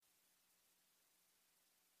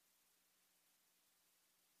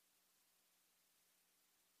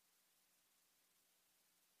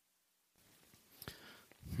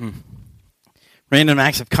Random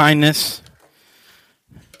acts of kindness.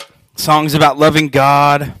 Songs about loving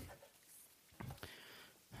God.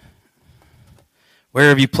 Where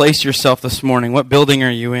have you placed yourself this morning? What building are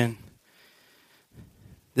you in?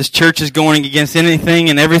 This church is going against anything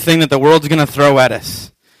and everything that the world's going to throw at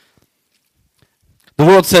us. The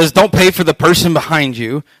world says, don't pay for the person behind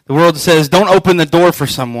you. The world says, don't open the door for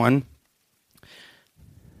someone.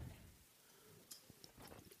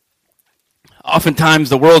 Oftentimes,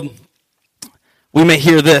 the world, we may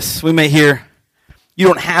hear this. We may hear, you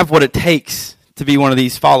don't have what it takes to be one of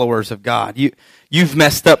these followers of God. You've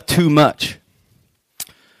messed up too much.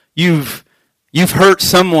 You've hurt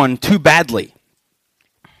someone too badly.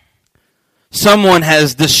 Someone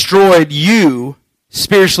has destroyed you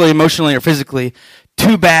spiritually, emotionally, or physically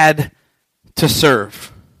too bad to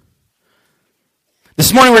serve.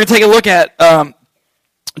 This morning we're going to take a look at,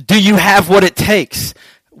 do you have what it takes?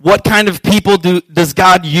 What kind of people does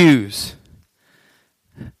God use?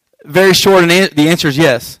 Very short, and the answer is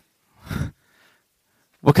yes.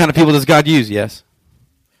 What kind of people does God use? Yes.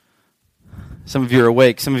 Some of you are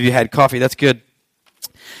awake. Some of you had coffee. That's good.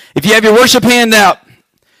 If you have your worship handout,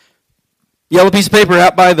 yellow piece of paper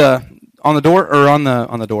out by on the door, or on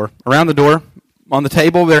the door, around the door, on the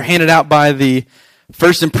table. They're handed out by the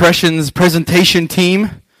First Impressions presentation team.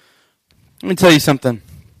 Let me tell you something.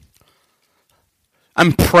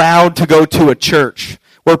 I'm proud to go to a church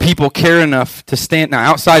where people care enough to stand. Now,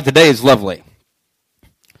 outside today is lovely.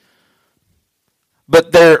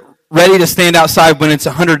 But they're ready to stand outside when it's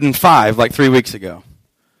 105, like 3 weeks ago.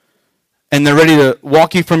 And they're ready to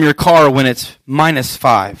walk you from your car when it's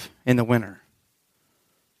 -5 in the winter.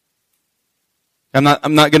 I'm not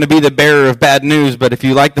going to be the bearer of bad news, but if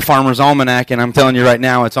you like the Farmer's Almanac, and I'm telling you right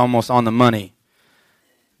now, it's almost on the money.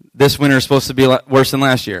 This winter is supposed to be worse than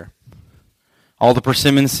last year. All the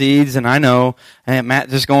persimmon seeds, and I know, and Matt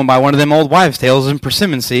just going by one of them old wives' tales and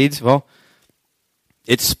persimmon seeds. Well,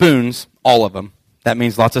 it's spoons, all of them. That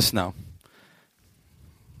means lots of snow.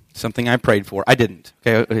 Something I prayed for. I didn't.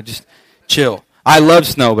 Okay, just chill. I love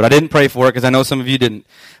snow, but I didn't pray for it because I know some of you didn't.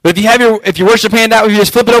 But if you have your worship handout, if you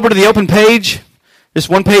just flip it over to the open page, just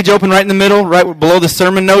one page open right in the middle, right below the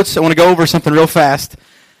sermon notes. I want to go over something real fast.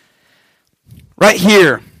 Right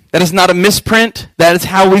here, that is not a misprint. That is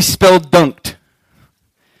how we spell dunked.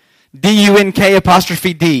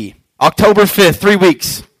 D-U-N-K''D. October 5th, 3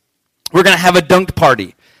 weeks. We're going to have a dunked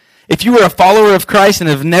party. If you are a follower of Christ and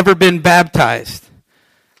have never been baptized,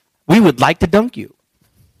 we would like to dunk you.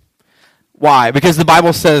 Why? Because the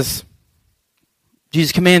Bible says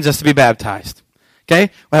Jesus commands us to be baptized. Okay?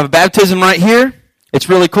 We have a baptism right here. It's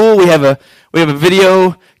really cool. We have a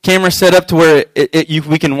video camera set up to where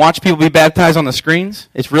we can watch people be baptized on the screens.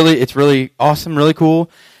 It's really awesome, really cool.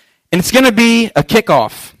 And it's going to be a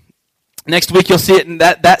kickoff. Next week you'll see it in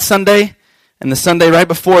that Sunday, and the Sunday right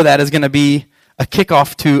before that is going to be a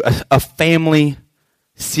kickoff to a family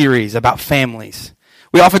series about families.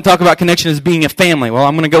 We often talk about Connection as being a family. Well,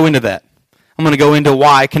 I'm going to go into that. I'm going to go into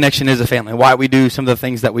why Connection is a family, why we do some of the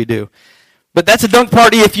things that we do. But that's a dunk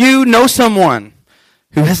party. If you know someone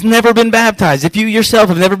who has never been baptized, if you yourself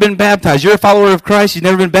have never been baptized, you're a follower of Christ, you've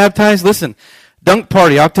never been baptized, listen, dunk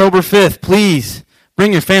party, October 5th, please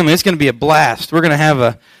bring your family. It's going to be a blast. We're going to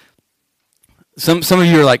have some of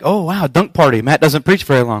you are like, oh, wow, dunk party. Matt doesn't preach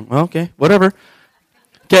very long. Well, okay, whatever.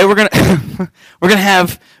 Okay, we're going to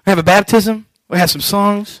have a baptism. We'll have some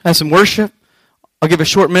songs, have some worship. I'll give a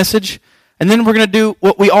short message. And then we're going to do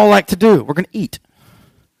what we all like to do. We're going to eat.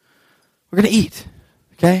 We're going to eat.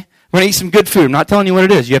 Okay? We're going to eat some good food. I'm not telling you what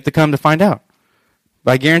it is. You have to come to find out.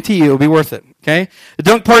 But I guarantee you it'll be worth it. Okay? The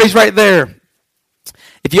dunk party's right there.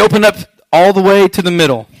 If you open up all the way to the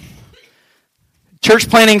middle, church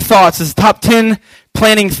planning thoughts is top 10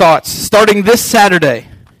 planning thoughts starting this Saturday.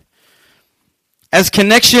 As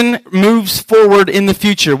Connection moves forward in the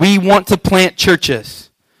future, we want to plant churches.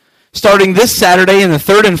 Starting this Saturday and the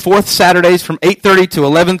third and fourth Saturdays from 8:30 to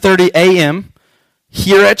 11:30 a.m.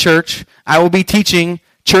 here at church, I will be teaching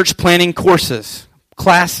church planning courses,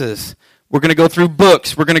 classes. We're going to go through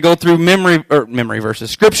books. We're going to go through memory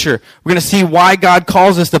verses, scripture. We're going to see why God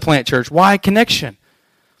calls us to plant church. Why Connection?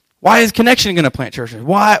 Why is Connection going to plant churches?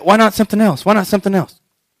 Why not something else? Why not something else?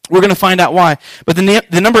 We're going to find out why. But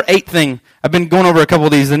the number 8 thing, I've been going over a couple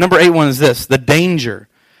of these. The number 8 one is this. The danger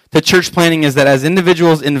to church planning is that as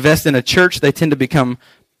individuals invest in a church, they tend to become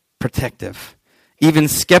protective, even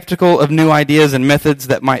skeptical of new ideas and methods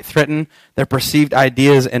that might threaten their perceived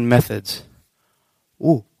ideas and methods.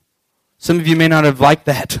 Ooh, some of you may not have liked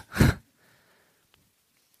that.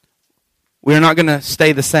 We're not going to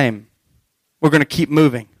stay the same. We're going to keep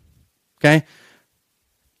moving. Okay?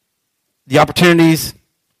 The opportunities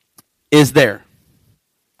is there.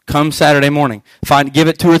 Come Saturday morning. Give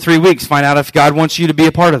it 2 or 3 weeks. Find out if God wants you to be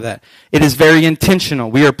a part of that. It is very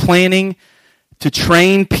intentional. We are planning to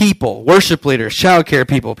train people, worship leaders, child care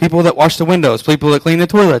people, people that wash the windows, people that clean the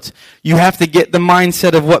toilets. You have to get the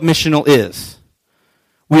mindset of what missional is.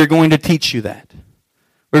 We are going to teach you that.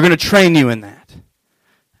 We're going to train you in that.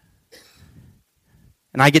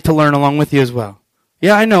 And I get to learn along with you as well.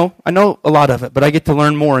 Yeah, I know a lot of it, but I get to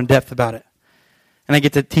learn more in depth about it. And I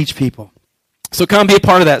get to teach people. So come be a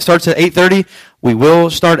part of that. Starts at 8:30. We will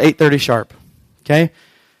start 8:30 sharp. Okay?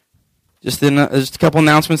 Just a couple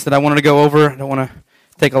announcements that I wanted to go over. I don't want to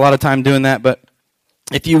take a lot of time doing that, but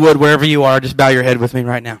if you would, wherever you are, just bow your head with me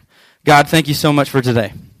right now. God, thank you so much for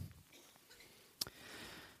today.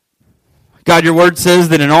 God, your word says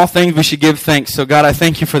that in all things we should give thanks. So God, I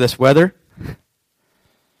thank you for this weather.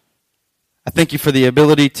 I thank you for the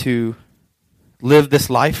ability to live this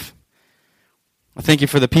life. I thank you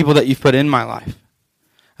for the people that you've put in my life.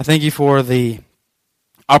 I thank you for the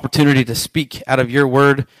opportunity to speak out of your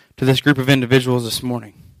word to this group of individuals this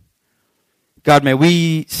morning. God, may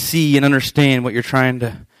we see and understand what you're trying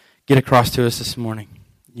to get across to us this morning.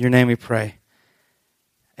 In your name we pray.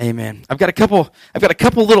 Amen. I've got a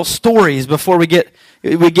couple little stories before we get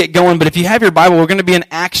going, but if you have your Bible, we're going to be in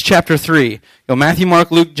Acts chapter 3. Go Matthew,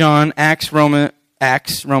 Mark, Luke, John, Acts, Romans.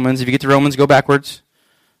 If you get to Romans, go backwards.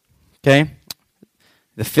 Okay?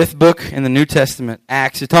 The 5th book in the New Testament,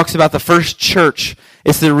 Acts. It talks about the first church.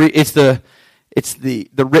 It's the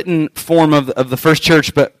written form of the first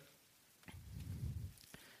church. But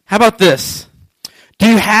how about this? Do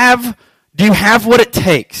you have what it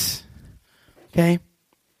takes? Okay.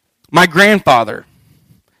 My grandfather,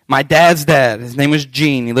 my dad's dad, his name was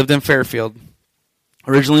Gene. He lived in Fairfield,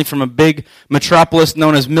 originally from a big metropolis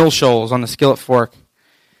known as Mill Shoals on the Skillet Fork.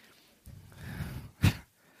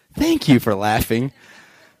 Thank you for laughing.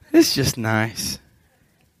 It's just nice.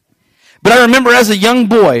 But I remember as a young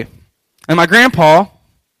boy, and my grandpa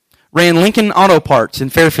ran Lincoln Auto Parts in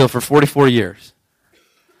Fairfield for 44 years.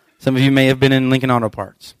 Some of you may have been in Lincoln Auto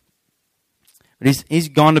Parts. But he's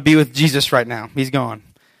gone to be with Jesus right now. He's gone.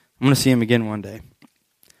 I'm going to see him again one day.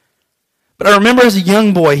 But I remember as a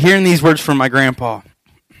young boy hearing these words from my grandpa.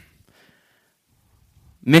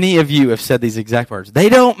 Many of you have said these exact words. They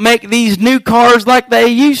don't make these new cars like they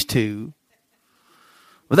used to.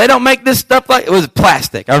 Well, they don't make this stuff like... It was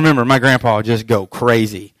plastic. I remember my grandpa would just go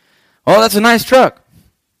crazy. Oh, that's a nice truck.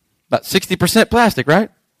 About 60% plastic,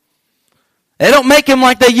 right? They don't make them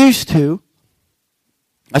like they used to.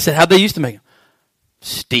 I said, how'd they used to make them?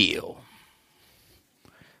 Steel.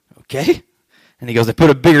 Okay? And he goes, they put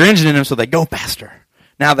a bigger engine in them so they go faster.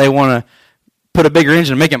 Now they want to put a bigger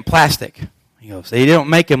engine and make them plastic. He goes, they don't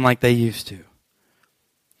make them like they used to.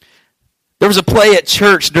 There was a play at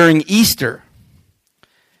church during Easter.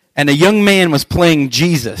 And a young man was playing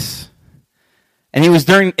Jesus. And it was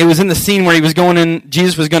in the scene where he was going in,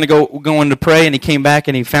 Jesus was going to go in to pray, and he came back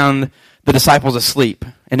and he found the disciples asleep.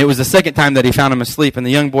 And it was the second time that he found them asleep, and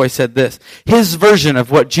the young boy said this. His version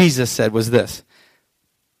of what Jesus said was this.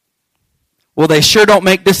 Well, they sure don't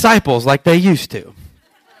make disciples like they used to.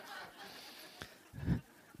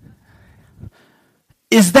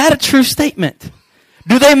 Is that a true statement?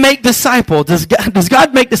 Do they make disciples? Does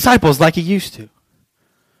God make disciples like he used to?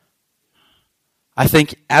 I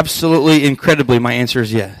think absolutely, incredibly, my answer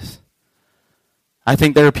is yes. I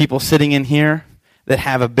think there are people sitting in here that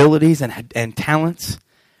have abilities and talents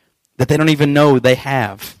that they don't even know they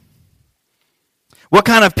have. What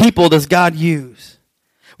kind of people does God use?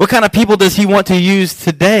 What kind of people does he want to use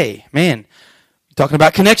today? Man, talking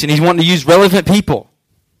about connection. He's wanting to use relevant people.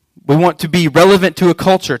 We want to be relevant to a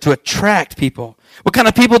culture, to attract people. What kind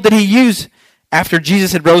of people did he use after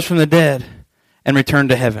Jesus had rose from the dead and returned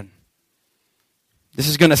to heaven? This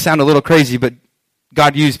is going to sound a little crazy, but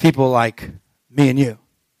God used people like me and you.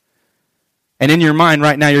 And in your mind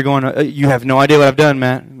right now, you're going, you have no idea what I've done,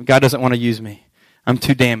 Matt. God doesn't want to use me. I'm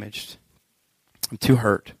too damaged. I'm too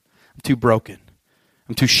hurt. I'm too broken.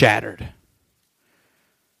 I'm too shattered.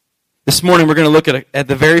 This morning, we're going to look at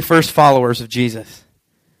the very first followers of Jesus.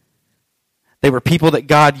 They were people that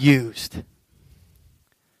God used.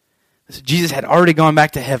 So Jesus had already gone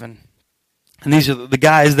back to heaven. And these are the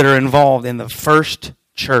guys that are involved in the first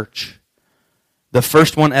church. The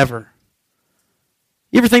first one ever.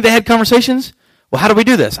 You ever think they had conversations? Well, how do we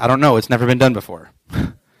do this? I don't know. It's never been done before.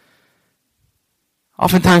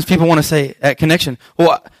 Oftentimes people want to say at Connection,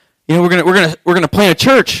 well, you know, we're gonna plant a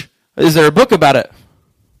church. Is there a book about it?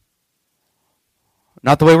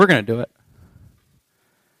 Not the way we're going to do it.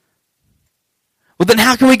 Well, then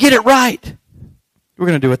how can we get it right? We're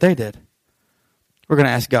going to do what they did. We're going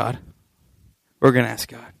to ask God. We're going to ask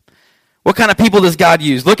God. What kind of people does God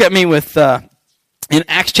use? Look at me with in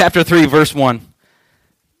Acts chapter 3, verse 1.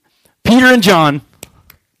 Peter and John,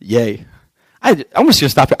 yay. I'm just going to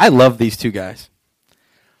stop here. I love these two guys.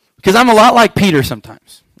 Because I'm a lot like Peter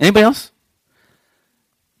sometimes. Anybody else?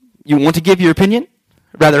 You want to give your opinion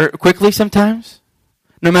rather quickly sometimes?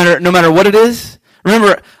 No matter what it is?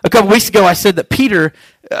 Remember, a couple weeks ago I said that Peter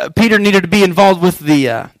needed to be involved with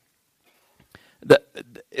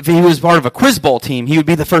if he was part of a quiz bowl team, he would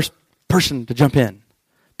be the first person to jump in.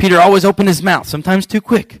 Peter always opened his mouth, sometimes too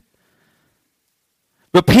quick.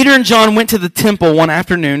 But Peter and John went to the temple one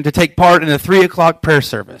afternoon to take part in a 3 o'clock prayer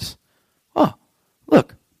service. Oh,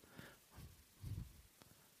 look.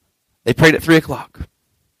 They prayed at 3 o'clock.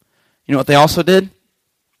 You know what they also did?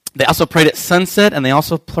 They also prayed at sunset, and they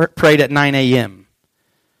also prayed at 9 a.m.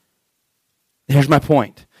 Here's my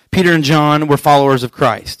point. Peter and John were followers of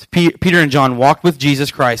Christ. Peter and John walked with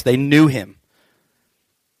Jesus Christ. They knew him.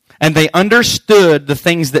 And they understood the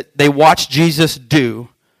things that they watched Jesus do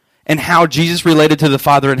and how Jesus related to the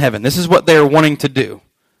Father in heaven. This is what they were wanting to do.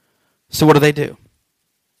 So what do?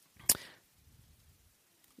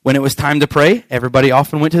 When it was time to pray, everybody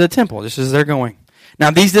often went to the temple, just as they're going.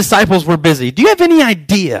 Now, these disciples were busy. Do you have any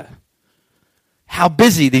idea how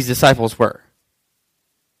busy these disciples were?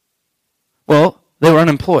 Well, they were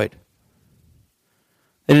unemployed.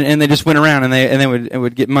 And they just went around and they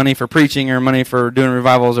would get money for preaching or money for doing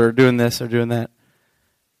revivals or doing this or doing that.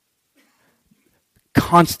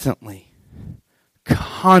 Constantly.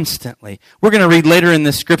 We're going to read later in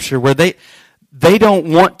this scripture where they don't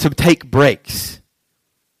want to take breaks.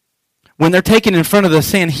 When they're taken in front of the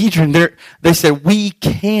Sanhedrin, they said, we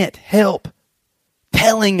can't help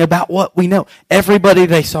telling about what we know. Everybody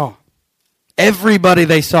they saw.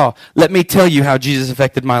 Let me tell you how Jesus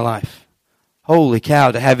affected my life. Holy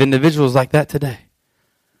cow, to have individuals like that today.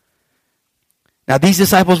 Now, these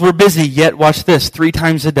disciples were busy, yet watch this, 3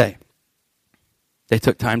 times a day. They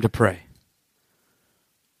took time to pray.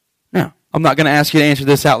 Now, I'm not going to ask you to answer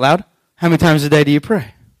this out loud. How many times a day do you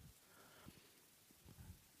pray?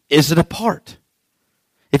 Is it a part?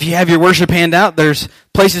 If you have your worship handout, there's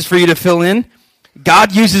places for you to fill in.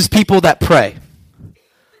 God uses people that pray.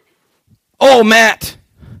 Oh, Matt,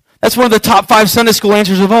 that's one of the top 5 Sunday school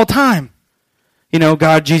answers of all time. You know,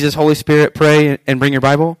 God, Jesus, Holy Spirit, pray and bring your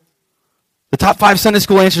Bible. The top 5 Sunday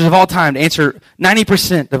school answers of all time to answer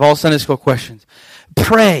 90% of all Sunday school questions.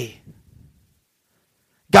 Pray.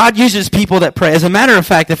 God uses people that pray. As a matter of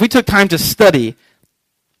fact, if we took time to study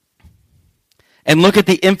and look at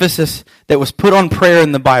the emphasis that was put on prayer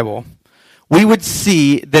in the Bible, we would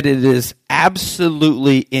see that it is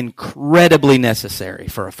absolutely incredibly necessary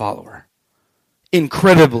for a follower.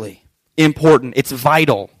 Incredibly important. It's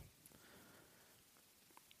vital.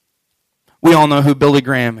 We all know who Billy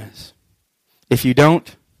Graham is. If you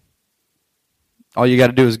don't, all you got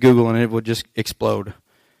to do is Google and it will just explode.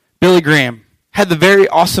 Billy Graham had the very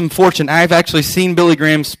awesome fortune. I've actually seen Billy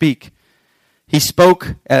Graham speak. He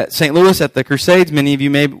spoke at St. Louis at the Crusades. Many of you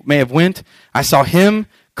may have went. I saw him,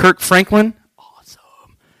 Kirk Franklin,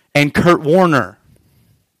 awesome, and Kurt Warner.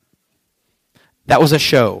 That was a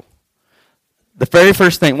show. The very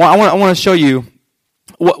first thing, well, I want to show you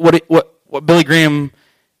what Billy Graham,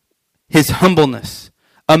 his humbleness,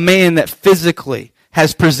 a man that physically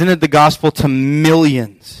has presented the gospel to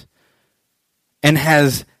millions and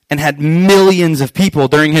had millions of people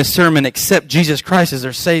during his sermon accept Jesus Christ as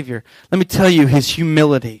their Savior. Let me tell you his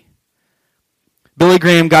humility. Billy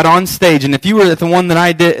Graham got on stage, and if you were at the one that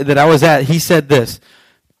I was at, he said this.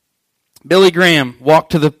 Billy Graham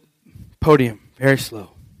walked to the podium very slow.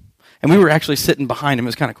 And we were actually sitting behind him. It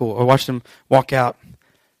was kind of cool. I watched him walk out,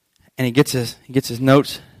 and he gets his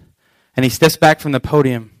notes, and he steps back from the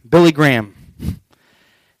podium. Billy Graham,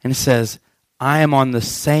 and he says, I am on the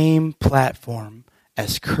same platform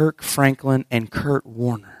as Kirk Franklin and Kurt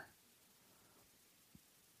Warner.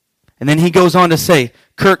 And then he goes on to say,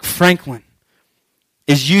 Kirk Franklin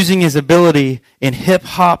is using his ability in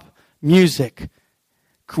hip-hop music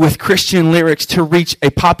with Christian lyrics to reach a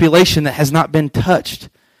population that has not been touched.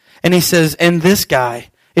 And he says, and this guy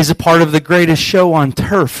is a part of the greatest show on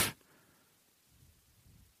turf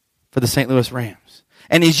for the St. Louis Rams.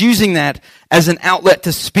 And he's using that as an outlet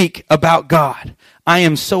to speak about God. I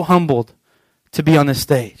am so humbled to be on this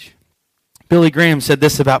stage. Billy Graham said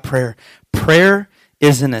this about prayer. Prayer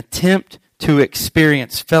is an attempt to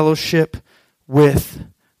experience fellowship with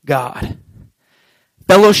God.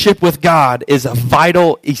 Fellowship with God is a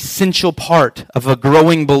vital, essential part of a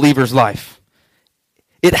growing believer's life.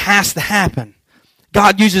 It has to happen.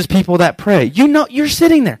 God uses people that pray. You know, you're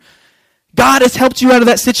sitting there. God has helped you out of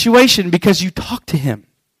that situation because you talk to Him.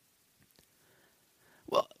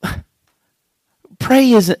 Well,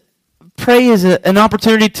 pray is an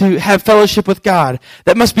opportunity to have fellowship with God.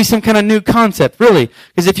 That must be some kind of new concept, really.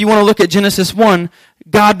 Because if you want to look at Genesis 1,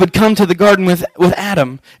 God would come to the garden with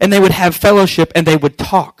Adam, and they would have fellowship, and they would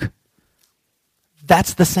talk.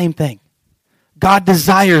 That's the same thing. God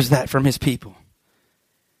desires that from his people.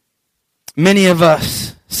 Many of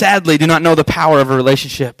us, sadly, do not know the power of a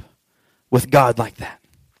relationship with God like that.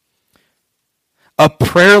 A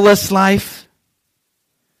prayerless life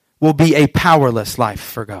will be a powerless life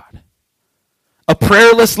for God. A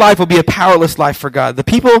prayerless life will be a powerless life for God. The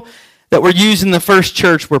people that were used in the first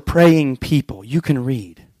church were praying people. You can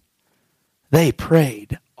read. They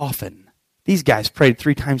prayed often. These guys prayed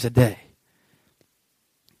 3 times a day.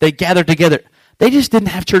 They gathered together. They just didn't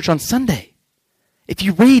have church on Sunday. If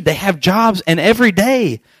you read, they have jobs, and every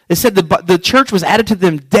day. It said the church was added to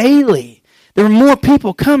them daily. There were more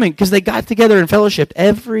people coming because they got together and fellowshiped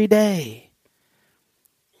every day.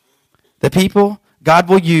 The people God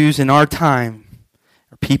will use in our time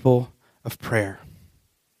are people of prayer.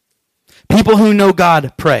 People who know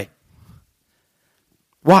God pray.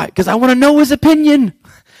 Why? Because I want to know his opinion.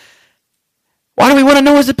 Why do we want to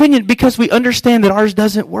know his opinion? Because we understand that ours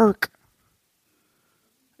doesn't work.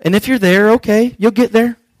 And if you're there, okay, you'll get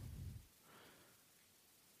there.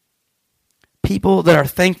 People that are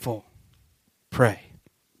thankful pray.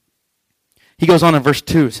 He goes on in verse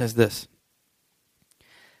 2, it says this.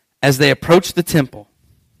 As they approached the temple,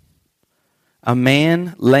 a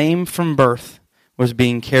man lame from birth was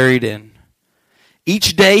being carried in.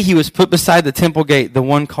 Each day he was put beside the temple gate, the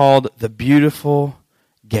one called the Beautiful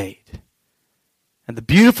Gate. And the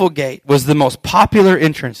Beautiful Gate was the most popular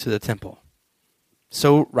entrance to the temple.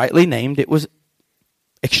 So rightly named, it was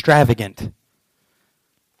extravagant.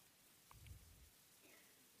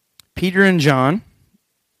 Peter and John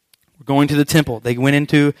were going to the temple. They went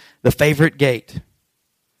into the favorite gate.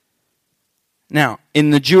 Now,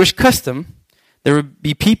 in the Jewish custom, there would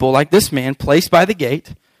be people like this man placed by the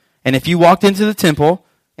gate, and if you walked into the temple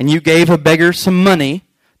and you gave a beggar some money,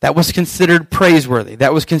 that was considered praiseworthy.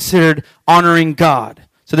 That was considered honoring God.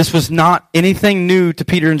 So this was not anything new to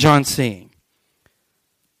Peter and John seeing.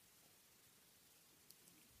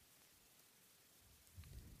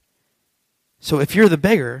 So if you're the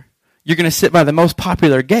beggar, you're going to sit by the most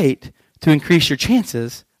popular gate to increase your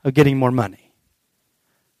chances of getting more money.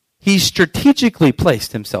 He strategically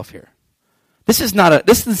placed himself here. This is not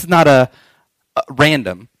a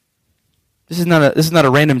random. This is not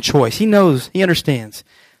a random choice. He knows, he understands.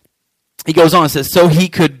 He goes on and says, so he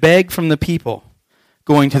could beg from the people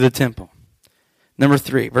going to the temple. Number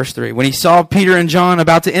 3, verse 3. When he saw Peter and John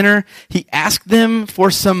about to enter, he asked them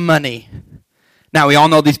for some money. Now, we all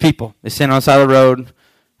know these people. They stand on the side of the road,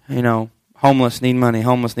 homeless, need money,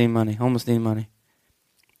 homeless, need money, homeless, need money.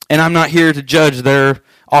 And I'm not here to judge their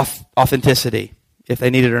authenticity, if they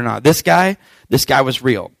need it or not. This guy was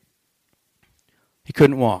real. He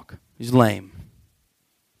couldn't walk. He's lame.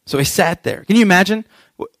 So he sat there. Can you imagine?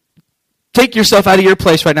 Take yourself out of your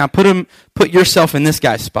place right now. Put yourself in this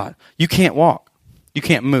guy's spot. You can't walk. You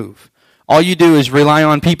can't move. All you do is rely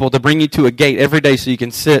on people to bring you to a gate every day so you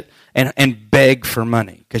can sit and beg for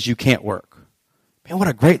money because you can't work. Man, what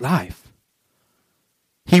a great life.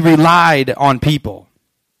 He relied on people.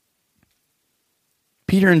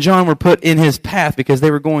 Peter and John were put in his path because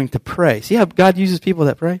they were going to pray. See how God uses people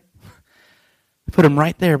that pray? Put him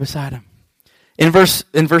right there beside him. In verse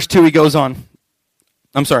 2 he goes on.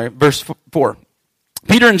 I'm sorry, verse 4.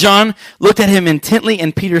 Peter and John looked at him intently,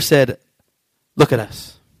 and Peter said, look at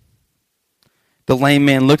us. The lame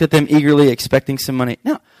man looked at them eagerly, expecting some money.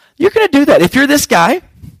 Now, you're going to do that. If you're this guy,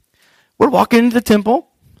 we're walking into the temple.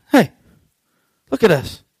 Hey, look at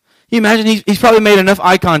us. You imagine he's probably made enough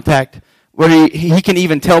eye contact where he can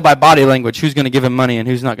even tell by body language who's going to give him money and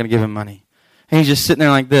who's not going to give him money. And he's just sitting there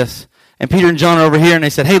like this. And Peter and John are over here, and they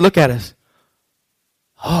said, hey, look at us.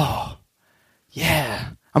 Oh, yeah,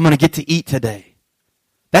 I'm going to get to eat today.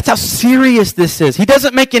 That's how serious this is. He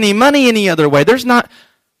doesn't make any money any other way. There's not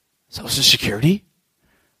Social Security.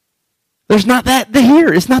 There's not that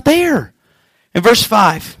here. It's not there. In verse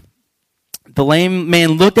 5, the lame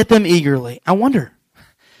man looked at them eagerly. I wonder,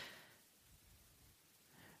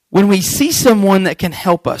 when we see someone that can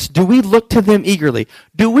help us, do we look to them eagerly?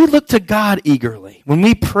 Do we look to God eagerly? When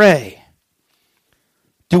we pray,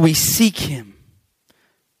 do we seek him?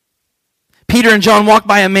 Peter and John walked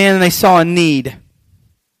by a man and they saw a need.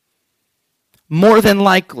 More than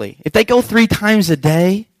likely, if they go 3 times a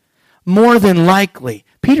day, more than likely,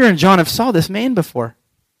 Peter and John have saw this man before.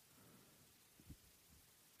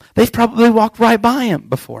 They've probably walked right by him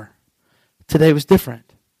before. Today was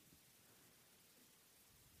different.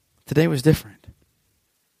 Today was different.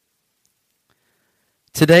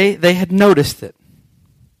 Today, they had noticed it.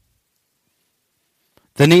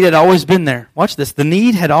 The need had always been there. Watch this. The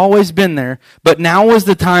need had always been there, but now was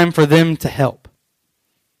the time for them to help.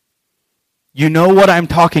 You know what I'm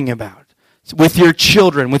talking about. With your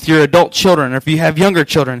children, with your adult children, or if you have younger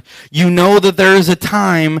children, you know that there is a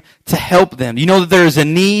time to help them. You know that there is a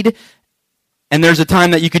need, and there's a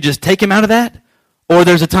time that you could just take them out of that, or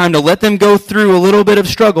there's a time to let them go through a little bit of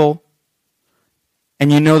struggle,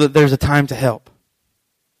 and you know that there's a time to help.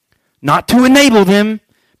 Not to enable them,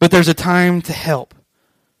 but there's a time to help.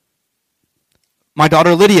 My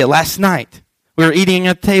daughter Lydia, last night, we were eating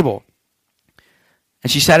at the table,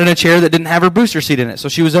 and she sat in a chair that didn't have her booster seat in it, so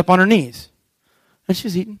she was up on her knees. And she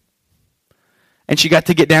was eating. And she got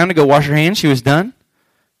to get down to go wash her hands. She was done.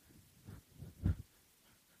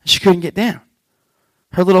 She couldn't get down.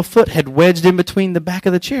 Her little foot had wedged in between the back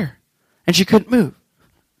of the chair, and she couldn't move.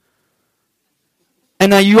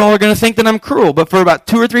 And now you all are going to think that I'm cruel, but for about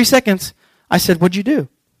 2 or 3 seconds, I said, "What'd you do?"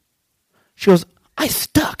 She goes, "I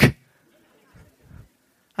stuck."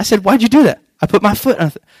 I said, "Why'd you do that?" I put my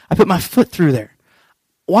foot through there.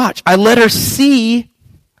 Watch. I let her see.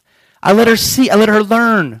 I let her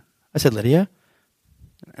learn. I said, "Lydia,"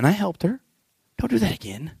 and I helped her. "Don't do that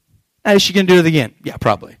again." Now, is she going to do it again? Yeah,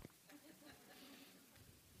 probably.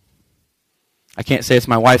 I can't say it's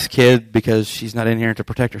my wife's kid because she's not in here to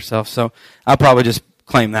protect herself, so I'll probably just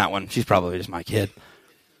claim that one. She's probably just my kid.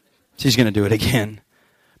 She's going to do it again.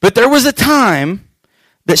 But there was a time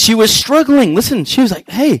that she was struggling. Listen, she was like,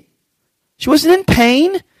 hey, she wasn't in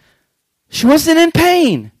pain. She wasn't in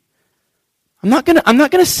pain. I'm not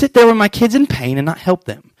gonna sit there when my kid's in pain and not help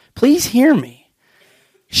them. Please hear me.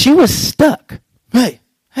 She was stuck. Hey.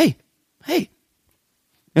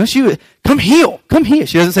 You know, she was, come heal.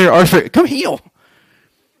 She doesn't say her artery. Come heal.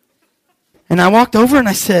 And I walked over and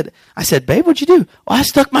I said, "Babe, what'd you do?" "Oh, I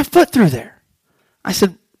stuck my foot through there." I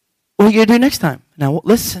said, "What are you gonna do next time?" "Now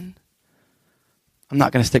listen, I'm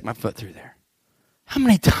not gonna stick my foot through there." How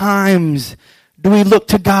many times do we look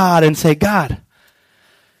to God and say, "God,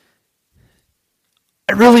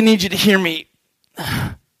 I really need you to hear me."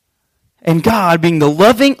 And God, being the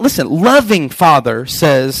loving Father,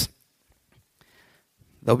 says,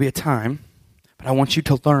 "There'll be a time, but I want you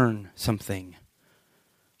to learn something.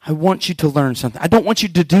 I want you to learn something. I don't want you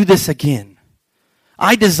to do this again.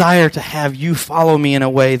 I desire to have you follow me in a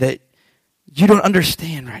way that you don't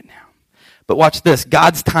understand right now." But watch this.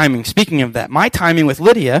 God's timing. Speaking of that, my timing with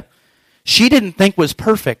Lydia, she didn't think was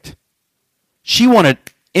perfect. She wanted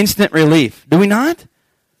instant relief. Do we not?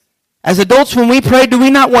 As adults, when we pray, do we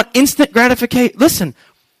not want instant gratification? Listen,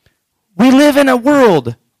 we live in a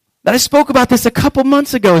world that I spoke about this a couple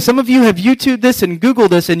months ago. Some of you have YouTubed this and Googled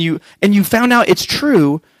this, and you found out it's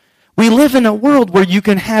true. We live in a world where you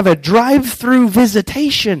can have a drive-through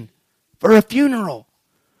visitation for a funeral.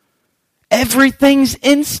 Everything's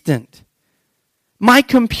instant. My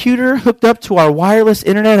computer hooked up to our wireless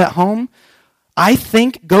internet at home, I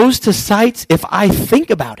think goes to sites if I think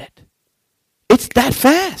about it. It's that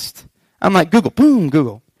fast. I'm like, Google, boom,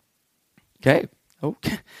 Google. Okay.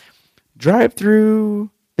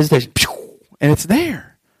 Drive-through visitation, and it's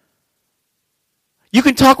there. You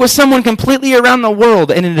can talk with someone completely around the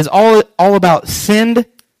world, and it is all about send,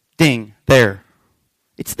 ding, there.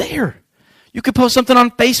 It's there. You could post something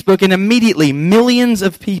on Facebook, and immediately millions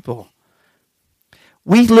of people.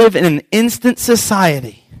 We live in an instant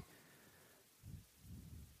society.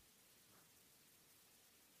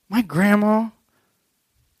 My grandma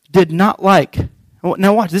did not like.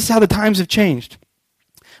 Now watch, this is how the times have changed.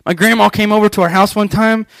 My grandma came over to our house one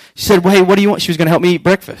time. She said, "Well, hey, what do you want?" She was going to help me eat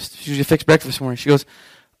breakfast. She was going to fix breakfast for me. She goes,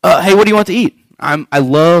 "Hey, what do you want to eat?" I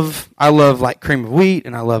love like cream of wheat,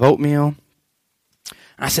 and I love oatmeal.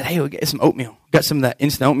 And I said, "Hey, we'll get some oatmeal." Got some of that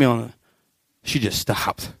instant oatmeal. She just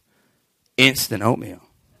stopped. Instant oatmeal.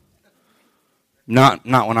 Not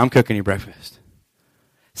when I'm cooking you breakfast.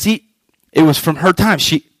 See, it was from her time.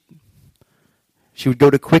 She would go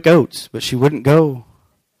to Quick Oats, but she wouldn't go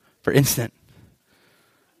for instant.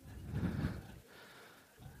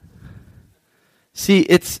 See,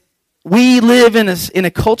 we live in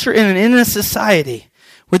a culture and in a society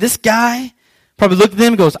where this guy probably looked at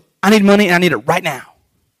them and goes, "I need money and I need it right now."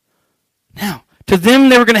 Now, to them,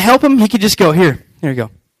 they were going to help him. He could just go, here you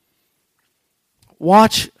go.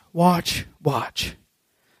 Watch.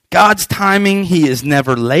 God's timing, He is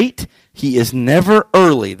never late. He is never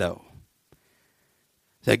early, though.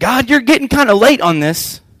 Say, "God, you're getting kind of late on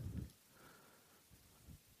this.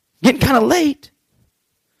 Getting kind of late."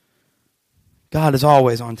 God is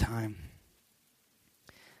always on time.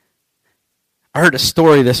 I heard a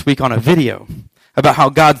story this week on a video about how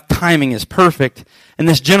God's timing is perfect. And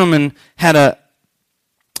this gentleman had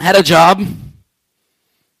had a job,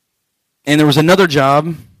 and there was another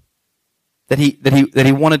job that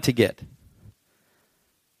he wanted to get.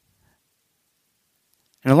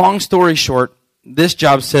 And a long story short, this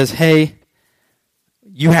job says, hey,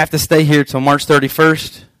 you have to stay here till March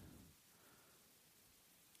 31st.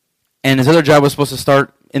 And his other job was supposed to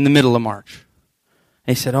start in the middle of March.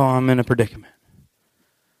 And he said, oh, I'm in a predicament.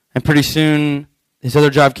 And pretty soon, his other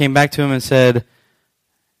job came back to him and said,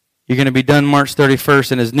 you're going to be done March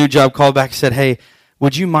 31st. And his new job called back and said, hey,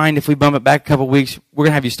 would you mind if we bump it back a couple weeks? We're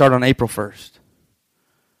going to have you start on April 1st.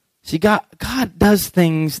 See, God does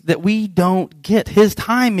things that we don't get. His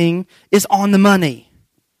timing is on the money.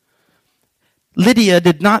 Lydia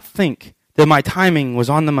did not think that my timing was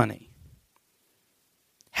on the money.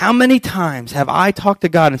 How many times have I talked to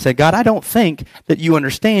God and said, God, I don't think that you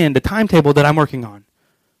understand the timetable that I'm working on.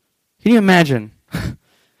 Can you imagine?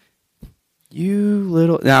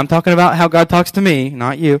 Now I'm talking about how God talks to me,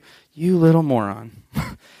 not you. You little moron.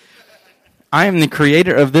 I am the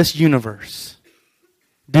creator of this universe.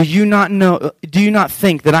 Do you not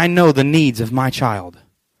think that I know the needs of my child?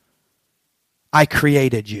 I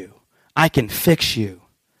created you. I can fix you.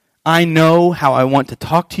 I know how I want to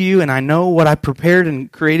talk to you, and I know what I prepared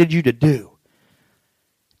and created you to do.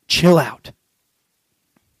 Chill out.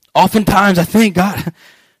 Oftentimes I think, God,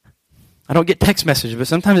 I don't get text messages, but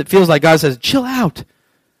sometimes it feels like God says, chill out.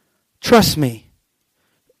 Trust me.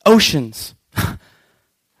 Oceans.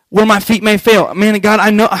 Where my feet may fail. Man, God,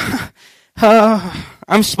 I know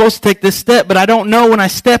I'm supposed to take this step, but I don't know when I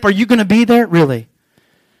step. Are you going to be there? Really?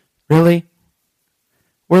 Really?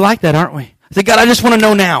 We're like that, aren't we? I say, God, I just want to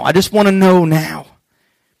know now. I just want to know now.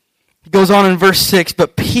 It goes on in verse 6,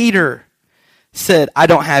 but Peter said, I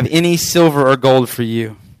don't have any silver or gold for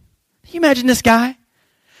you. Can you imagine this guy?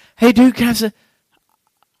 Hey, dude, can I say,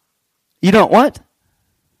 you don't what?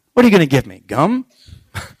 What are you going to give me? Gum?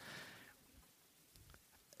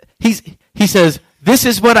 He says, this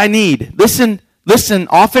is what I need. Listen,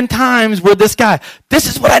 oftentimes we're this guy. This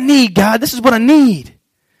is what I need, God. This is what I need.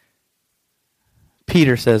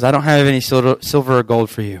 Peter says, I don't have any silver or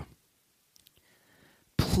gold for you.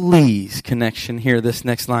 Please, connection, hear this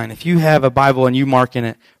next line. If you have a Bible and you mark in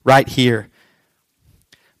it right here,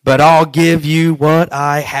 but I'll give you what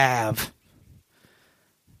I have.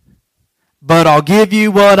 But I'll give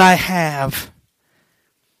you what I have.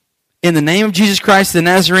 In the name of Jesus Christ, the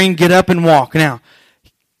Nazarene, get up and walk. Now,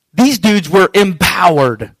 these dudes were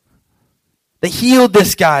empowered. They healed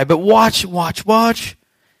this guy, but watch.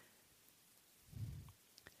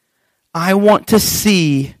 I want to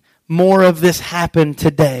see more of this happen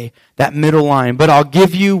today, that middle line. But I'll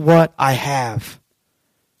give you what I have.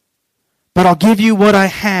 But I'll give you what I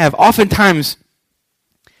have. Oftentimes,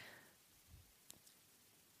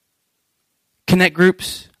 connect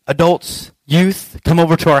groups, adults, youth, come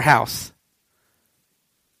over to our house.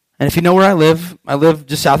 And if you know where I live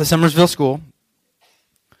just south of Summersville School.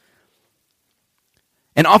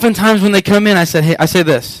 And oftentimes when they come in, I say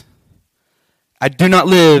this. I do not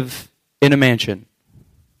live in a mansion.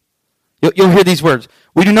 You'll hear these words.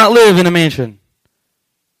 We do not live in a mansion.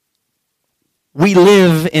 We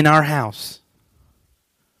live in our house.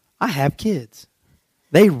 I have kids.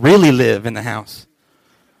 They really live in the house.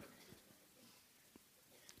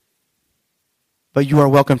 But you are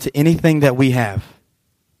welcome to anything that we have.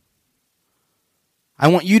 I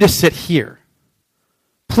want you to sit here.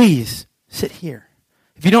 Please sit here.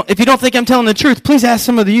 If you don't think I'm telling the truth, please ask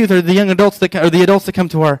some of the youth or the young adults or the adults that come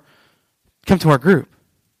to our group.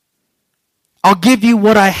 I'll give you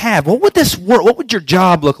what I have. What would your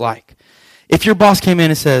job look like if your boss came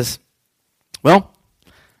in and says, well,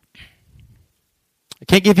 I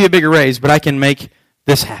can't give you a bigger raise, but I can make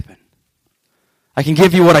this happen. I can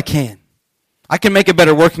give you what I can. I can make a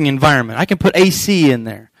better working environment. I can put AC in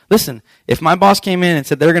there. Listen, if my boss came in and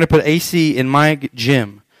said they're going to put AC in my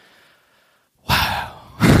gym, wow,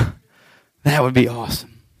 that would be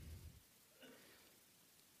awesome.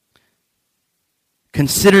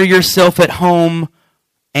 Consider yourself at home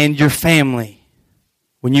and your family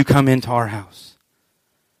when you come into our house.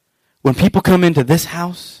 When people come into this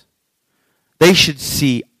house, they should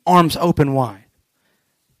see arms open wide,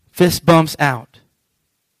 fist bumps out.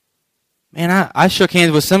 Man, I shook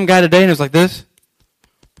hands with some guy today and it was like this.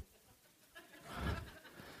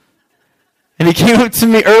 And he came up to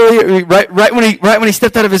me earlier, right when he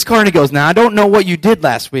stepped out of his car, and he goes, now, I don't know what you did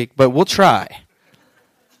last week, but we'll try.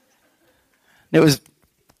 And it was,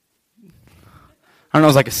 I don't know, it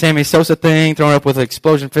was like a Sammy Sosa thing, thrown up with an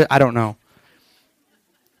explosion fit. I don't know.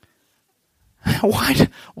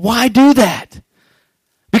 Why do that?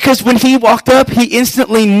 Because when he walked up, he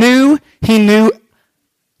instantly knew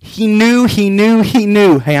He knew,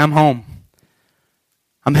 hey, I'm home.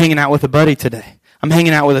 I'm hanging out with a buddy today. I'm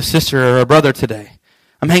hanging out with a sister or a brother today.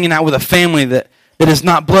 I'm hanging out with a family that is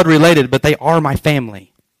not blood related, but they are my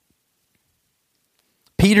family.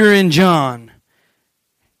 Peter and John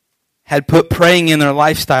had put praying in their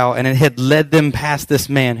lifestyle, and it had led them past this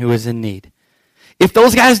man who was in need. If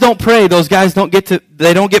those guys don't pray, those guys don't get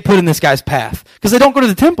put in this guy's path because they don't go to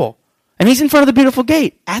the temple. And he's in front of the beautiful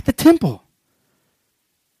gate at the temple.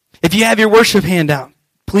 If you have your worship handout,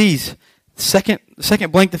 please, second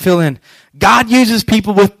blank to fill in. God uses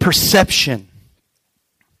people with perception.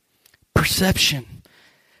 Perception.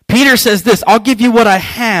 Peter says this, I'll give you what I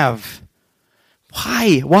have.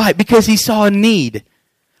 Why? Why? Because he saw a need.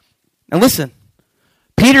 Now listen,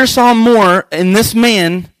 Peter saw more in this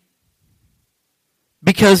man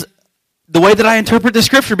because the way that I interpret the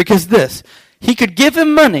scripture, because this, he could give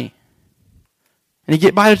him money and he'd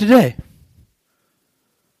get by today.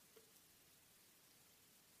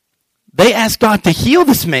 They asked God to heal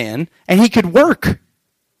this man and he could work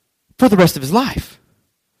for the rest of his life.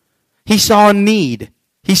 He saw a need.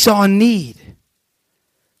 He saw a need.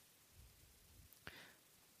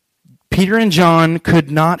 Peter and John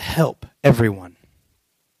could not help everyone.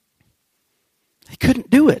 They couldn't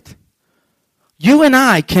do it. You and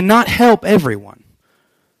I cannot help everyone.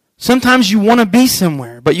 Sometimes you want to be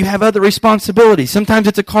somewhere, but you have other responsibilities. Sometimes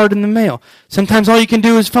it's a card in the mail. Sometimes all you can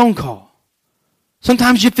do is phone call.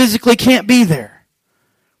 Sometimes you physically can't be there.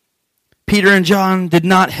 Peter and John did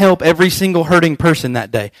not help every single hurting person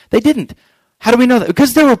that day. They didn't. How do we know that?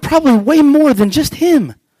 Because there were probably way more than just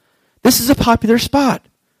him. This is a popular spot.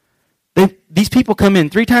 These people come in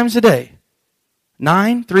 3 times a day.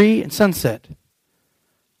 9, 3, and sunset.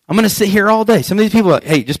 I'm going to sit here all day. Some of these people are like,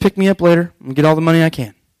 hey, just pick me up later and get all the money I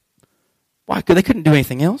can. Why? Because they couldn't do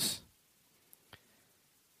anything else.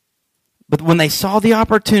 But when they saw the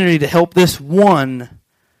opportunity to help this one,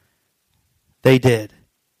 they did.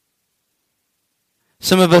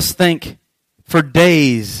 Some of us think for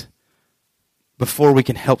days before we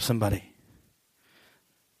can help somebody.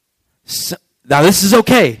 So, now this is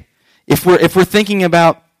okay. If we're thinking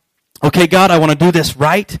about, okay, God, I want to do this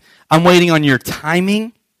right. I'm waiting on your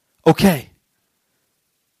timing. Okay.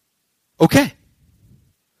 Okay.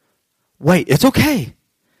 Wait, it's okay.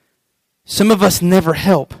 Some of us never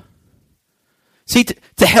help. See,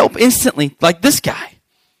 to help instantly, like this guy.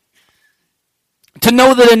 To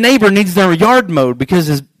know that a neighbor needs their yard mowed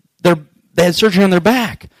because they had surgery on their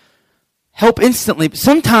back. Help instantly. But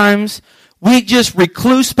sometimes we just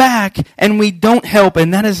recluse back and we don't help,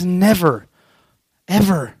 and that is never,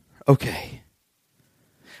 ever okay.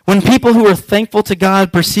 When people who are thankful to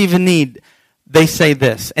God perceive a need, they say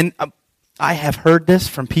this. And I have heard this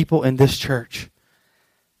from people in this church.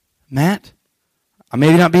 Matt, I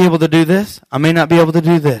may not be able to do this. I may not be able to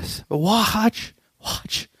do this. But watch.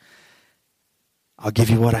 I'll give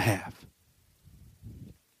you what I have.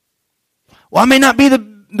 Well, I may not be the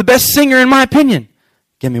best singer in my opinion.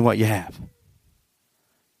 Give me what you have.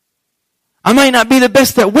 I might not be the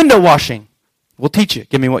best at window washing. We'll teach you.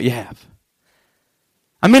 Give me what you have.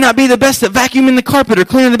 I may not be the best at vacuuming the carpet or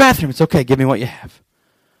cleaning the bathroom. It's okay. Give me what you have.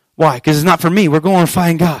 Why? Because it's not for me. We're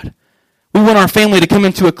glorifying God. We want our family to come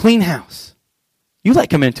into a clean house. You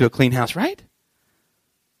like coming into a clean house, right?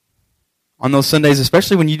 On those Sundays,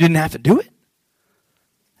 especially when you didn't have to do it.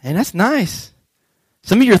 And that's nice.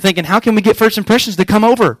 Some of you are thinking, how can we get First Impressions to come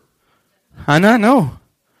over? I know.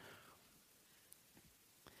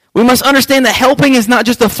 We must understand that helping is not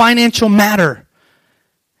just a financial matter.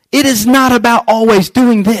 It is not about always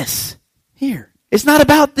doing this. Here. It's not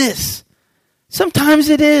about this. Sometimes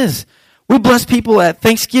it is. We bless people at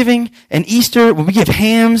Thanksgiving and Easter when we give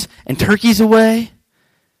hams and turkeys away.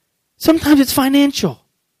 Sometimes it's financial.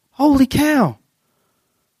 Holy cow.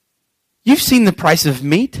 You've seen the price of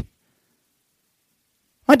meat.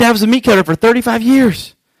 My dad was a meat cutter for 35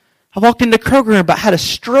 years. I walked into Kroger and about had a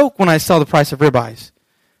stroke when I saw the price of ribeyes.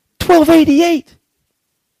 $12.88.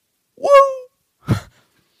 Woo!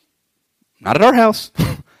 Not at our house.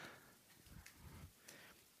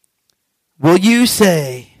 Will you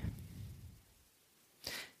say,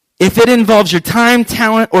 if it involves your time,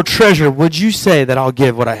 talent, or treasure, would you say that I'll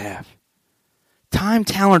give what I have? Time,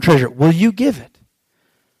 talent, or treasure. Will you give it?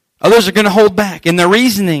 Others are going to hold back. In their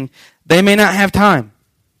reasoning, they may not have time.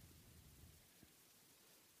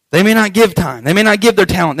 They may not give time. They may not give their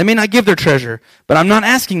talent. They may not give their treasure. But I'm not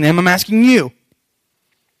asking them. I'm asking you.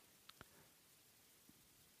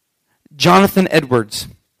 Jonathan Edwards,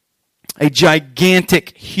 a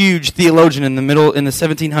gigantic, huge theologian in the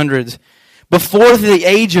 1700s, before the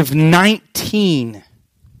age of 19.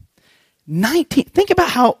 Think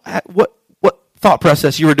about what thought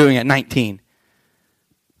process you were doing at 19?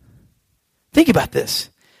 Think about this.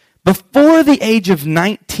 Before the age of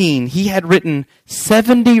 19, he had written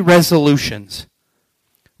 70 resolutions.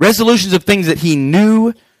 Resolutions of things that he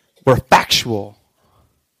knew were factual.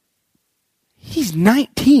 He's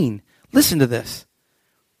 19. Listen to this.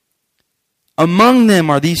 Among them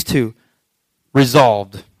are these two.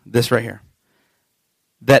 Resolved, this right here,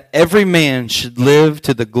 that every man should live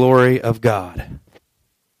to the glory of God.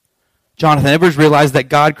 Jonathan Edwards realized that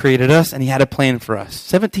God created us and he had a plan for us.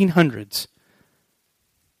 1700s.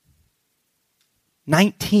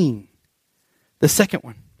 19. The second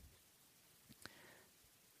one.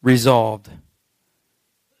 Resolved.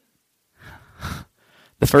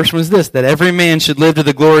 The first one is this, that every man should live to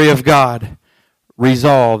the glory of God.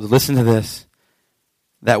 Resolved, listen to this,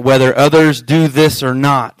 that whether others do this or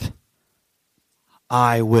not,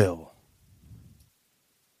 I will.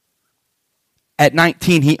 At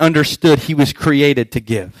 19, he understood he was created to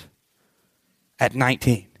give. At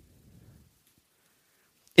 19.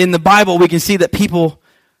 In the Bible, we can see that people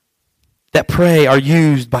that pray are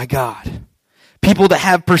used by God. People that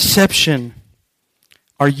have perception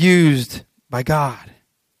are used by God.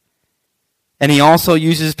 And he also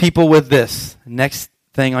uses people with this. Next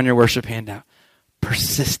thing on your worship handout.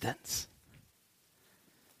 Persistence.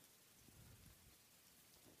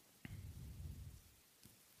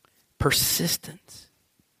 Persistence.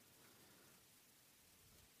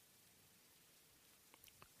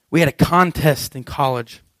 We had a contest in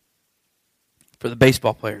college for the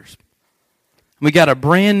baseball players. We got a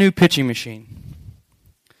brand new pitching machine.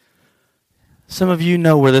 Some of you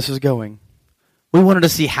know where this is going. We wanted to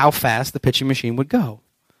see how fast the pitching machine would go.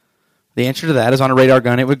 The answer to that is on a radar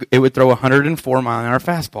gun, it would throw a 104 mile an hour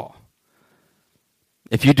fastball.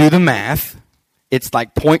 If you do the math, it's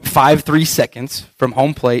like 0.53 seconds from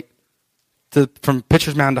home plate from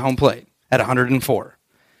pitcher's mound to home plate at 104.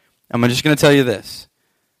 I'm just going to tell you this.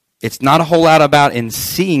 It's not a whole lot about in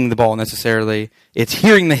seeing the ball necessarily. It's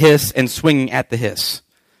hearing the hiss and swinging at the hiss.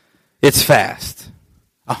 It's fast.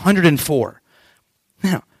 104.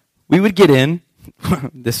 Now, we would get in.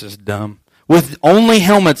 This is dumb. With only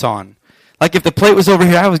helmets on. Like if the plate was over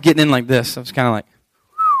here, I was getting in like this. I was kind of like,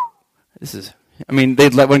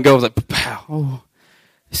 they'd let one go. I was like, pow. Oh,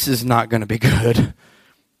 this is not going to be good.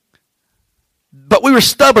 But we were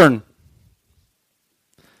stubborn.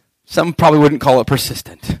 Some probably wouldn't call it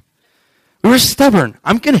persistent. We were stubborn.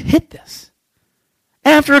 I'm going to hit this.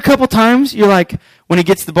 And after a couple times, you're like, when he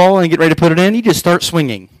gets the ball and you get ready to put it in, you just start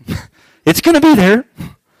swinging. It's going to be there.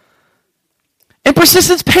 And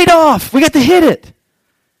persistence paid off. We got to hit it.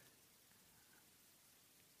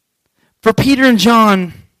 For Peter and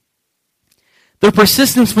John, their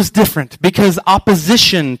persistence was different because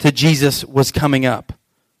opposition to Jesus was coming up.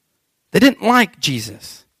 They didn't like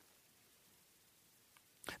Jesus.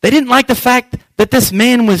 They didn't like the fact that this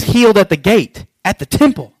man was healed at the gate, at the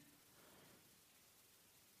temple.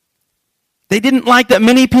 They didn't like that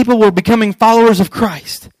many people were becoming followers of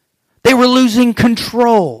Christ. They were losing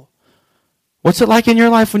control. What's it like in your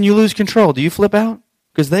life when you lose control? Do you flip out?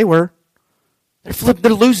 Because they were.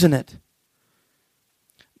 They're losing it.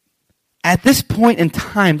 At this point in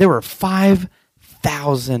time, there were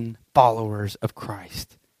 5,000 followers of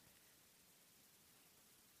Christ.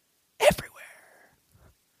 Everywhere.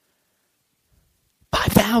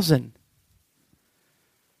 5,000.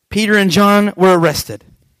 Peter and John were arrested.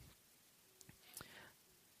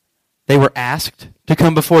 They were asked to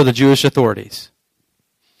come before the Jewish authorities.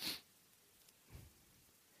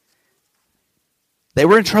 They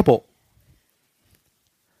were in trouble.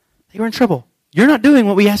 They were in trouble. You're not doing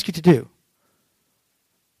what we ask you to do.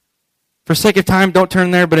 For sake of time, don't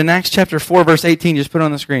turn there, but in Acts chapter 4, verse 18, just put it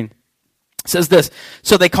on the screen. It says this,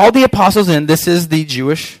 so they called the apostles in. This is the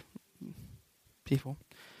Jewish people.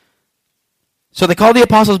 So they called the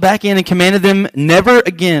apostles back in and commanded them never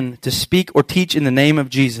again to speak or teach in the name of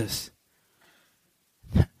Jesus.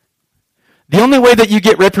 The only way that you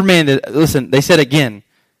get reprimanded, listen, they said again,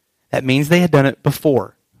 that means they had done it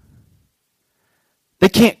before. They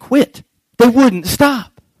can't quit. They wouldn't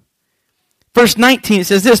stop. Verse 19, it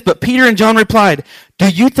says this, but Peter and John replied, do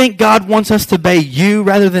you think God wants us to obey you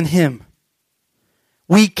rather than him?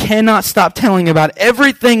 We cannot stop telling about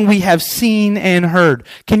everything we have seen and heard.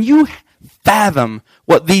 Can you fathom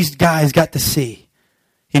what these guys got to see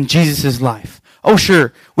in Jesus' life? Oh,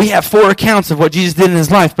 sure, we have 4 accounts of what Jesus did in his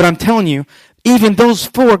life, but I'm telling you, even those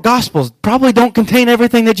 4 Gospels probably don't contain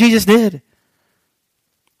everything that Jesus did.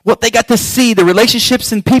 What they got to see, the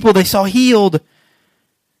relationships and people they saw healed.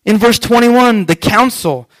 In verse 21, the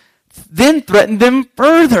council then threatened them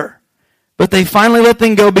further. But they finally let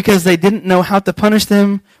them go because they didn't know how to punish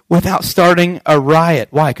them without starting a riot.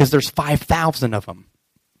 Why? Because there's 5,000 of them.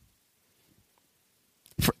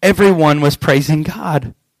 For everyone was praising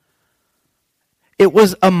God. It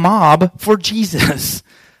was a mob for Jesus.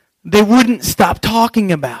 They wouldn't stop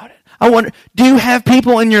talking about it. I wonder, do you have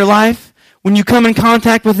people in your life, when you come in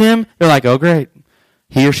contact with them, they're like, oh great,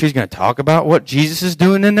 he or she's going to talk about what Jesus is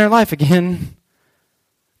doing in their life again.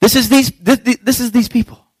 This is these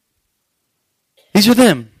people. These are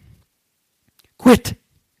them. Quit.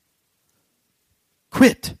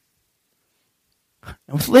 And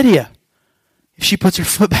with Lydia, if she puts her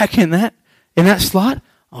foot back in that slot,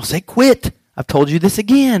 I'll say quit. I've told you this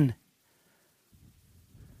again.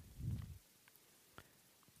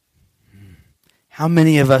 How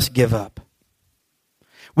many of us give up?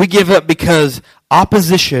 We give up because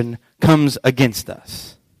opposition comes against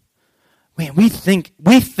us. Man, we think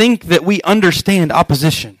that we understand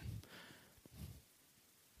opposition.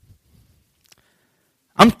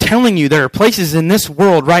 I'm telling you, there are places in this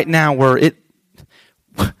world right now where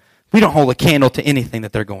we don't hold a candle to anything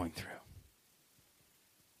that they're going through.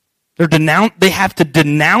 They have to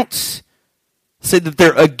denounce, say that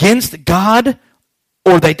they're against God,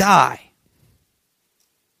 or they die.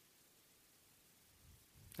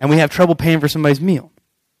 And we have trouble paying for somebody's meal.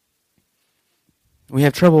 We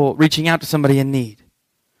have trouble reaching out to somebody in need.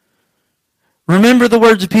 Remember the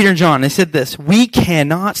words of Peter and John. They said this: we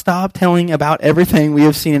cannot stop telling about everything we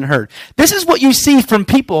have seen and heard. This is what you see from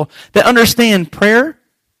people that understand prayer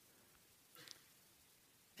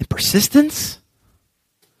and persistence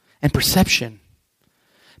and perception.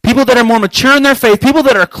 People that are more mature in their faith, people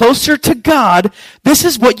that are closer to God, this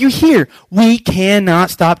is what you hear. We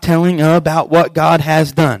cannot stop telling about what God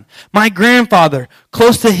has done. My grandfather,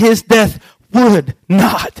 close to his death, would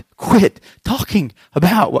not quit talking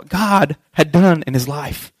about what God had done in his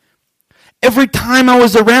life. Every time I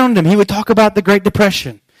was around him, he would talk about the Great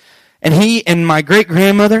Depression. And he and my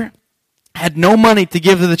great-grandmother had no money to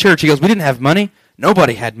give to the church. He goes, we didn't have money.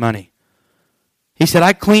 Nobody had money. He said,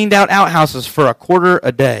 I cleaned out outhouses for $0.25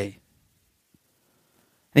 a day.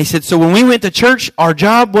 And he said, so when we went to church, our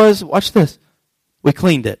job was, watch this, we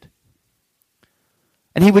cleaned it.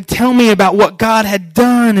 And he would tell me about what God had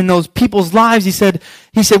done in those people's lives. He said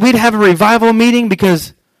we'd have a revival meeting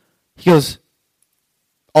because, he goes,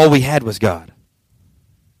 all we had was God.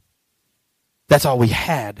 That's all we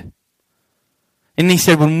had. And he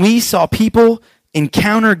said, when we saw people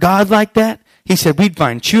encounter God like that, he said, we'd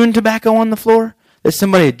find chewing tobacco on the floor that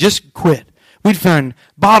somebody had just quit. We'd find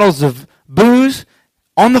bottles of booze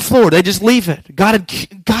on the floor. They just leave it. God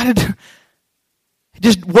had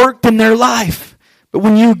just worked in their life. But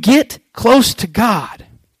when you get close to God,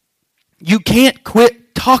 you can't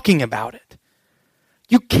quit talking about it.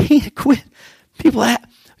 You can't quit. People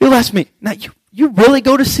ask me, now you really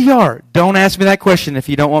go to CR? Don't ask me that question if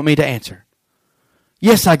you don't want me to answer.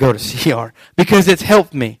 Yes, I go to CR because it's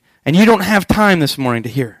helped me. And you don't have time this morning to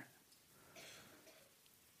hear.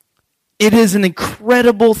 It is an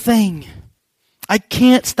incredible thing. I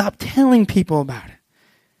can't stop telling people about it.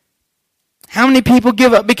 How many people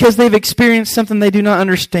give up because they've experienced something they do not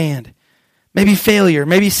understand? Maybe failure,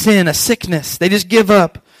 maybe sin, a sickness. They just give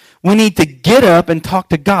up. We need to get up and talk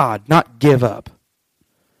to God, not give up.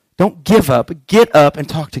 Don't give up. Get up and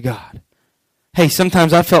talk to God. Hey,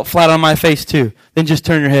 sometimes I felt flat on my face too. Then just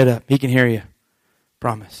turn your head up. He can hear you.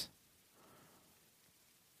 Promise.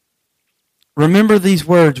 Remember these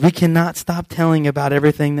words. We cannot stop telling about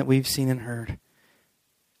everything that we've seen and heard.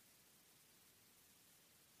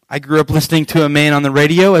 I grew up listening to a man on the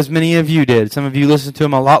radio, as many of you did. Some of you listened to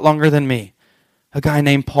him a lot longer than me. A guy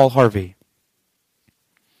named Paul Harvey.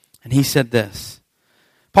 And he said this.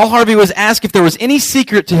 Paul Harvey was asked if there was any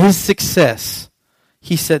secret to his success.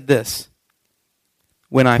 He said this: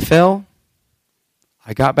 when I fell,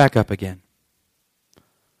 I got back up again.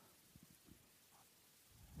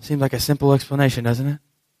 Seems like a simple explanation, doesn't it?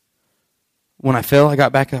 When I fell, I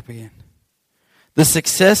got back up again. The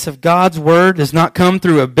success of God's word does not come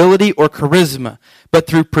through ability or charisma, but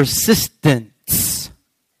through persistence.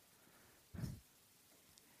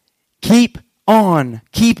 Keep on,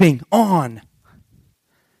 keeping on.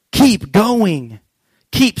 Keep going.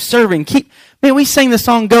 Keep serving. Man, we sang the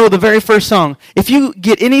song Go, the very first song. If you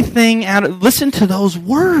get anything out of, listen to those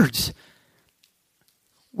words.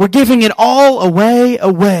 We're giving it all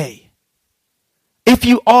away. If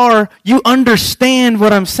you are, you understand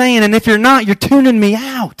what I'm saying. And if you're not, you're tuning me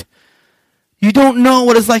out. You don't know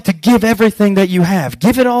what it's like to give everything that you have.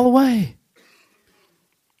 Give it all away.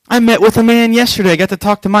 I met with a man yesterday. I got to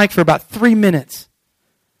talk to Mike for about 3 minutes.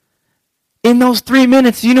 In those 3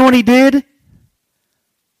 minutes, you know what he did?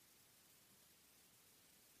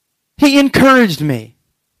 He encouraged me.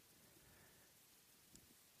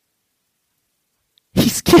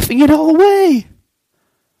 He's giving it all away.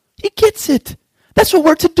 He gets it. That's what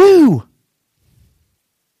we're to do.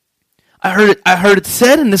 I heard it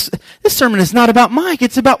said, and this sermon is not about Mike.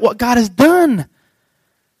 It's about what God has done.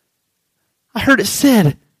 I heard it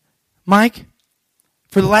said, Mike,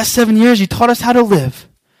 for the last 7 years you taught us how to live,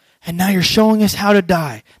 and now you're showing us how to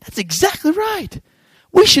die. That's exactly right.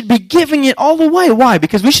 We should be giving it all away. Why?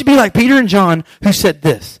 Because we should be like Peter and John, who said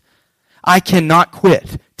this: I cannot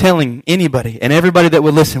quit telling anybody and everybody that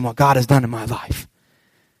would listen what God has done in my life.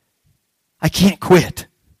 I can't quit.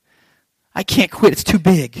 I can't quit. It's too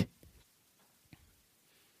big.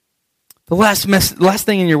 The last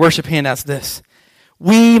thing in your worship handout's this: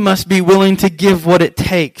 we must be willing to give what it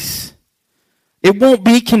takes. It won't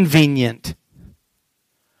be convenient.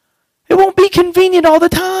 It won't be convenient all the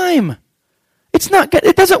time. It's not good.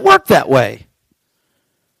 It doesn't work that way.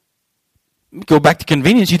 Go back to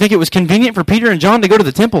convenience. You think it was convenient for Peter and John to go to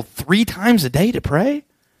the temple 3 times a day to pray?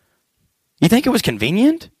 You think it was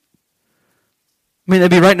convenient? I mean, they'd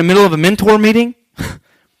be right in the middle of a mentor meeting.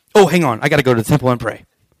 Oh, hang on. I got to go to the temple and pray.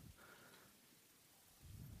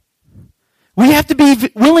 We have to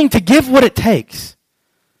be willing to give what it takes.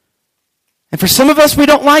 And for some of us, we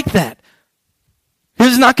don't like that.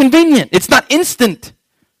 Because it's not convenient. It's not instant.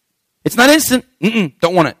 It's not instant.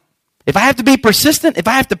 Don't want it. If I have to be persistent, if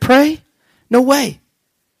I have to pray, no way.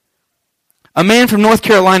 A man from North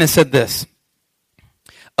Carolina said this: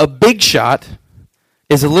 a big shot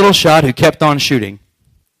is a little shot who kept on shooting.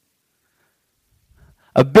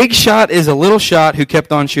 A big shot is a little shot who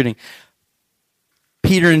kept on shooting.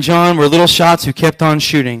 Peter and John were little shots who kept on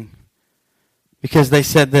shooting because they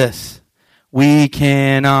said this: we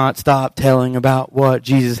cannot stop telling about what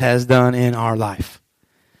Jesus has done in our life.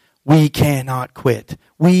 We cannot quit.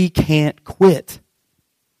 We can't quit.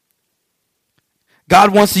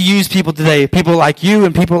 God wants to use people today, people like you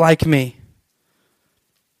and people like me.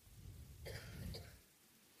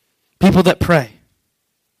 People that pray.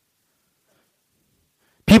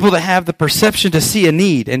 People that have the perception to see a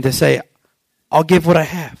need and to say, I'll give what I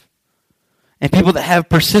have. And people that have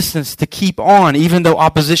persistence to keep on even though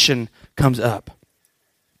opposition comes up.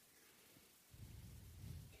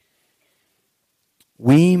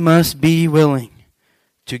 We must be willing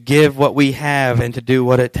to give what we have and to do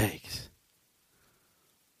what it takes.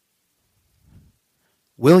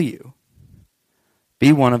 Will you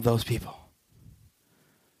be one of those people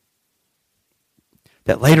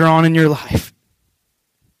that later on in your life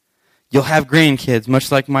you'll have grandkids,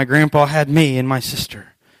 much like my grandpa had me and my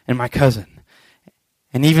sister and my cousin.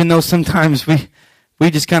 And even though sometimes we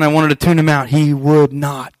just kind of wanted to tune him out, he would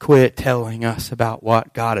not quit telling us about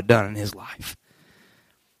what God had done in his life.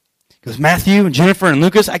 Because Matthew and Jennifer and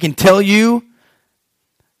Lucas, I can tell you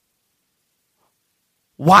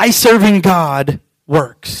why serving God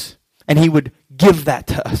works. And he would give that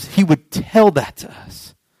to us. He would tell that to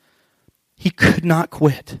us. He could not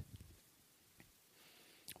quit.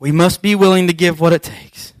 We must be willing to give what it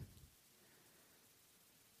takes.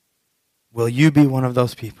 Will you be one of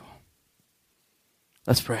those people?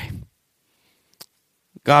 Let's pray.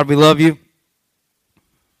 God, we love you.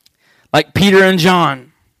 Like Peter and John,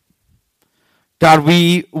 God,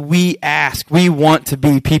 we ask, we want to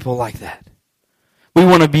be people like that. We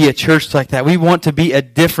want to be a church like that. We want to be a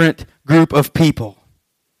different group of people.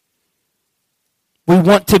 We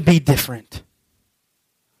want to be different.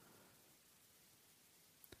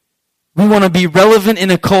 We want to be relevant in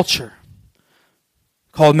a culture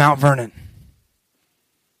called Mount Vernon.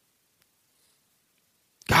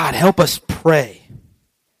 God, help us pray.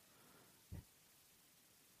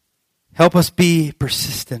 Help us be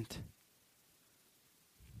persistent.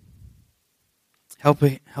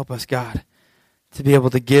 Help us, God, to be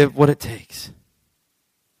able to give what it takes.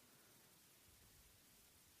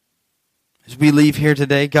 As we leave here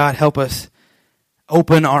today, God, help us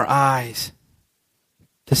open our eyes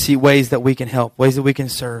to see ways that we can help, ways that we can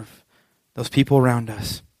serve those people around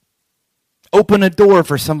us. Open a door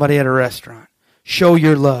for somebody at a restaurant. Show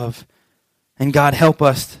your love. And God, help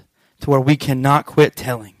us to where we cannot quit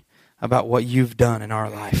telling about what you've done in our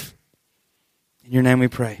life. In your name we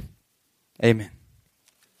pray. Amen.